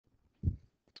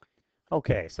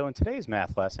Okay, so in today's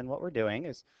math lesson, what we're doing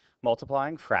is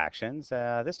multiplying fractions.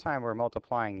 This time we're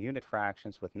multiplying unit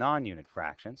fractions with non-unit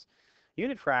fractions.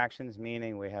 Unit fractions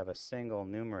meaning we have a single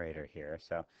numerator here,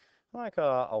 so like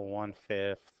a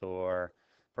 1/5 or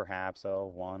perhaps a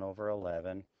 1 over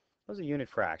 11. Those are unit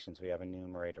fractions. We have a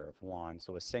numerator of 1,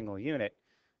 so a single unit.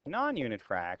 Non-unit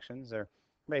fractions are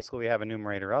basically we have a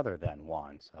numerator other than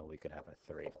 1, so we could have a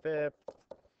 3/5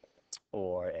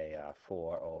 or a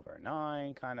 4 over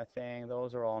 9 kind of thing.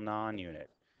 Those are all non-unit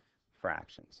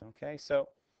fractions. Okay, so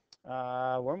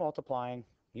we're multiplying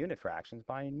unit fractions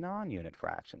by non-unit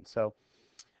fractions. So,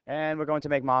 and we're going to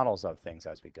make models of things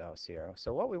as we go here.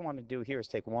 So what we want to do here is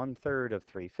take 1/3 of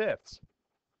 3/5.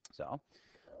 So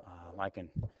I can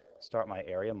start my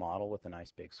area model with a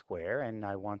nice big square, and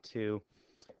I want to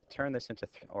turn this into,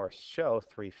 or show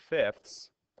 3/5.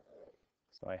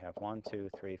 So I have 1, 2,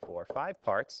 3, 4, 5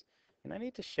 parts. And I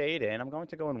need to shade in. I'm going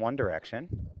to go in one direction.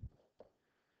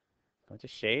 I'm going to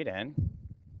shade in.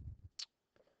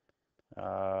 Oh,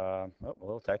 a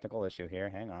little technical issue here.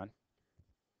 Hang on.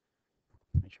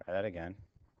 Let me try that again.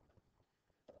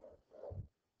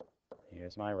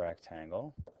 Here's my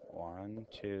rectangle. 1,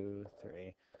 2,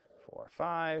 3, 4,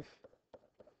 5.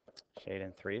 Shade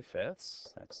in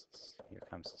 3/5. Here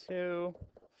comes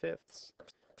 2/5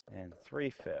 and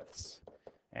 3/5.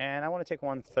 And I want to take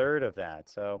 1/3 of that.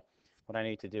 So what I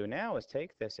need to do now is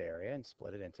take this area and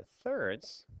split it into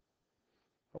thirds.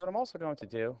 What I'm also going to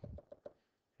do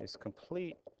is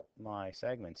complete my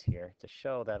segments here to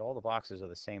show that all the boxes are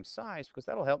the same size, because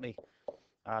that'll help me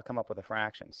come up with a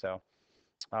fraction. So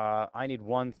I need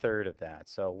 1/3 of that.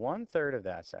 So 1/3 of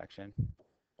that section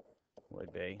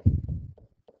would be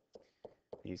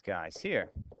these guys here.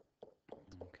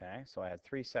 Okay, so I had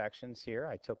 3 sections here.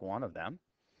 I took one of them.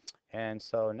 And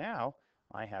so now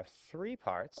I have 3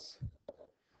 parts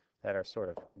that are sort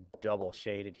of double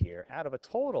shaded here out of a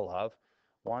total of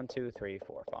 1, 2, 3,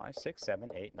 4, 5, 6,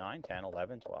 7, 8, 9, 10,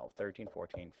 11, 12, 13,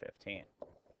 14, 15.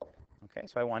 Okay,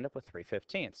 so I wind up with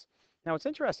 3/15. Now what's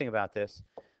interesting about this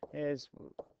is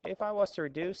if I was to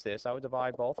reduce this, I would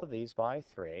divide both of these by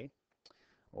 3,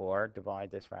 or divide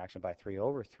this fraction by 3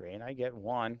 over 3, and I get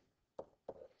 1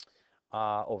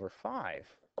 over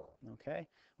 5. Okay,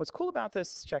 what's cool about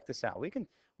this, check this out. We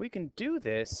can do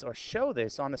this or show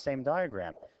this on the same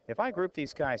diagram. If I group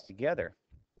these guys together,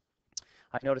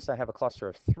 I notice I have a cluster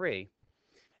of 3,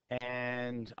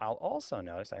 and I also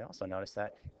notice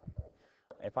that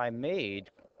if I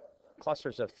made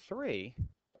clusters of 3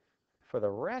 for the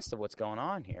rest of what's going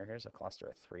on here, here's a cluster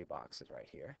of 3 boxes right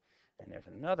here, and there's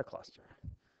another cluster.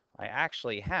 I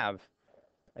actually have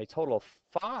a total of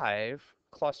 5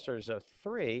 clusters of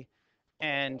 3,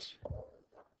 and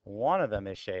one of them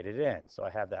is shaded in. So I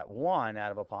have that 1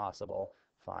 out of a possible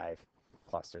 5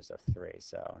 clusters of 3.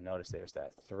 So notice there's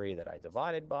that 3 that I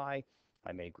divided by.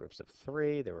 I made groups of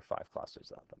 3. There were 5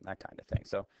 clusters of them, that kind of thing.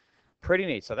 So pretty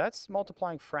neat. So that's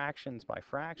multiplying fractions by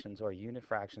fractions, or unit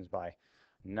fractions by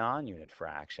non-unit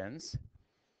fractions.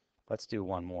 Let's do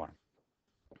one more.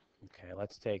 Okay,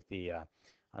 let's take the, I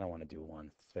don't want to do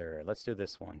 1/3. Let's do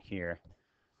this one here.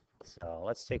 So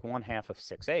let's take 1/2 of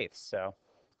 6/8. So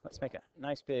let's make a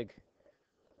nice big,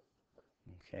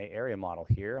 okay, area model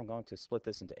here. I'm going to split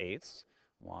this into eighths.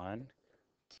 1,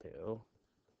 2,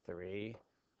 3,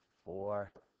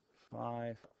 4,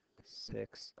 5,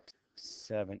 6,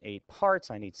 7, 8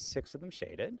 parts. I need 6 of them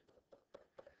shaded.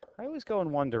 I always go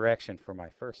in one direction for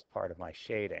my first part of my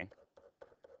shading,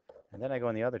 and then I go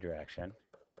in the other direction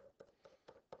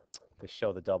to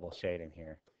show the double shading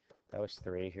here. That was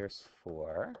 3. Here's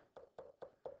 4.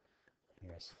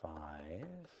 Here's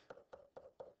 5.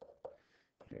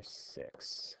 Here's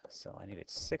 6. So I needed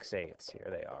 6/8 here.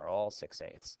 They are all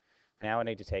 6/8. Now I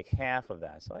need to take half of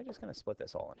that. So I'm just going to split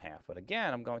this all in half. But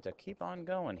again, I'm going to keep on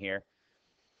going here.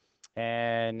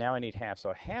 And now I need half.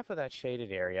 So half of that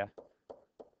shaded area,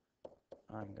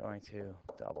 I'm going to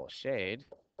double shade.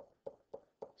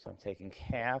 So I'm taking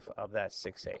half of that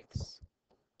 6/8.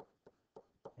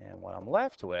 And what I'm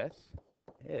left with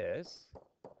is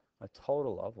a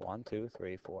total of 1, 2,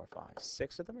 3, 4, 5.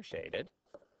 6 of them are shaded,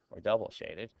 or double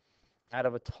shaded, out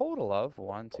of a total of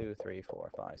 1, 2, 3,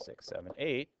 4, 5, 6, 7,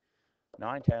 8,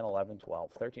 9, 10, 11,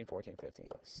 12, 13, 14, 15,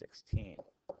 16.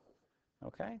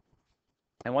 Okay?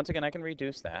 And once again, I can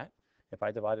reduce that. If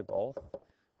I divided both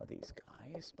of these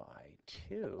guys by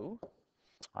 2,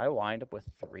 I wind up with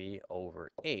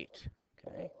 3/8.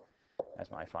 Okay? That's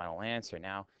my final answer.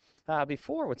 Now,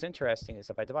 before, what's interesting is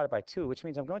if I divide it by 2, which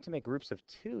means I'm going to make groups of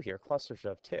 2 here, clusters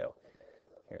of 2.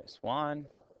 Here's 1,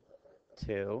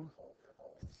 2,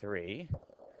 3,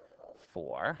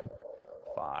 4,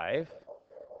 5,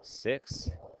 6,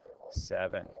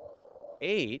 7,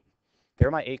 8. There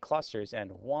are my 8 clusters,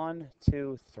 and 1,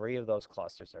 2, 3 of those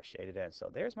clusters are shaded in. So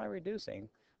there's my reducing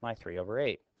my 3 over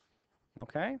 8.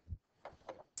 Okay?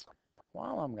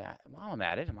 While I'm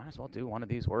at it, I might as well do one of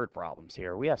these word problems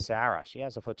here. We have Sarah. She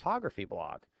has a photography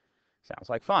blog. Sounds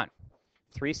like fun.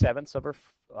 3/7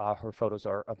 of her photos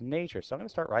are of nature. So I'm going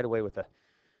to start right away with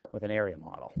an area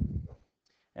model.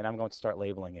 And I'm going to start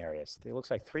labeling areas. It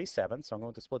looks like 3/7, so I'm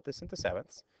going to split this into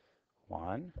sevenths.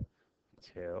 1,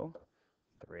 2,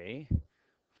 3,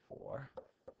 4,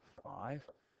 5,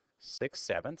 6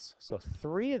 sevenths. So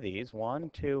 3 of these, 1,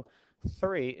 2,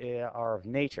 3, are of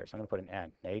nature. So I'm going to put an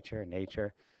N. Nature,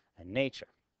 nature, and nature.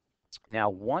 Now,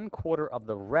 1/4 of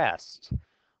the rest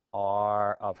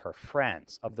are of her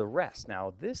friends. Of the rest.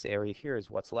 Now, this area here is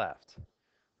what's left.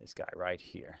 This guy right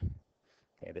here.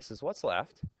 Okay, this is what's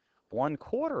left.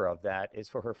 1/4 of that is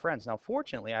for her friends. Now,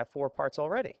 fortunately, I have 4 parts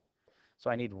already. So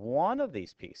I need one of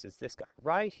these pieces, this guy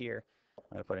right here. I'm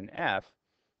going to put an F.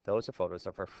 Those are photos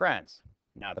of her friends.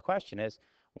 Now, the question is,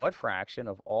 what fraction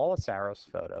of all of Sarah's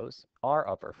photos are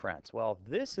of her friends? Well,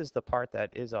 this is the part that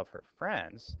is of her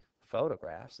friends,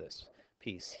 photographs, this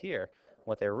piece here.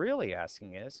 What they're really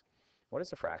asking is, what is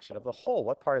the fraction of the whole?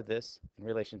 What part of this in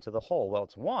relation to the whole? Well,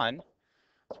 it's 1.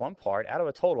 It's 1 part out of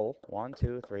a total 1,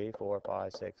 2, 3, 4,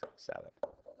 5, 6, 7,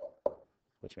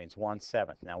 which means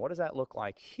 1/7. Now, what does that look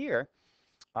like here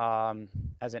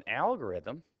as an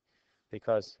algorithm?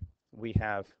 Because we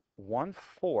have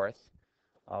 1/4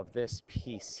 of this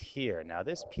piece here. Now,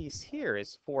 this piece here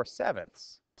is 4/7.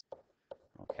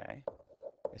 Okay,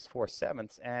 it's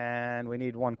 4/7, and we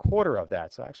need 1/4 of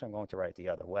that. So actually, I'm going to write it the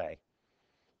other way.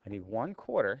 I need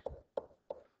 1/4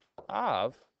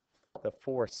 of the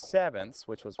 4/7,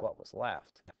 which was what was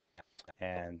left.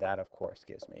 And that, of course,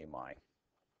 gives me my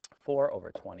 4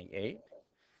 over 28.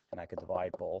 And I could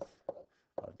divide both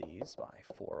of these by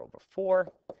 4 over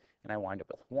 4. And I wind up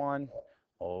with 1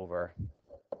 over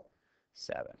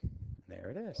 7. There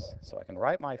it is. So I can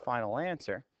write my final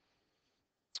answer.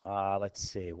 Let's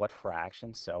see, what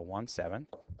fraction? So 1/7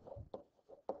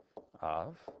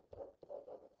 of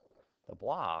the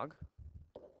blog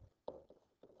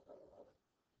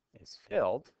is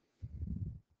filled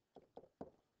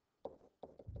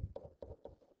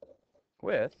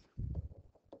with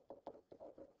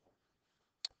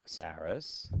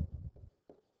Sarah's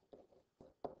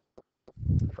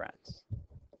friends.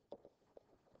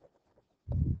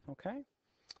 Okay,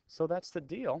 so that's the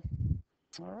deal.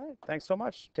 All right, thanks so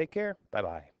much. Take care.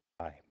 Bye-bye. Bye.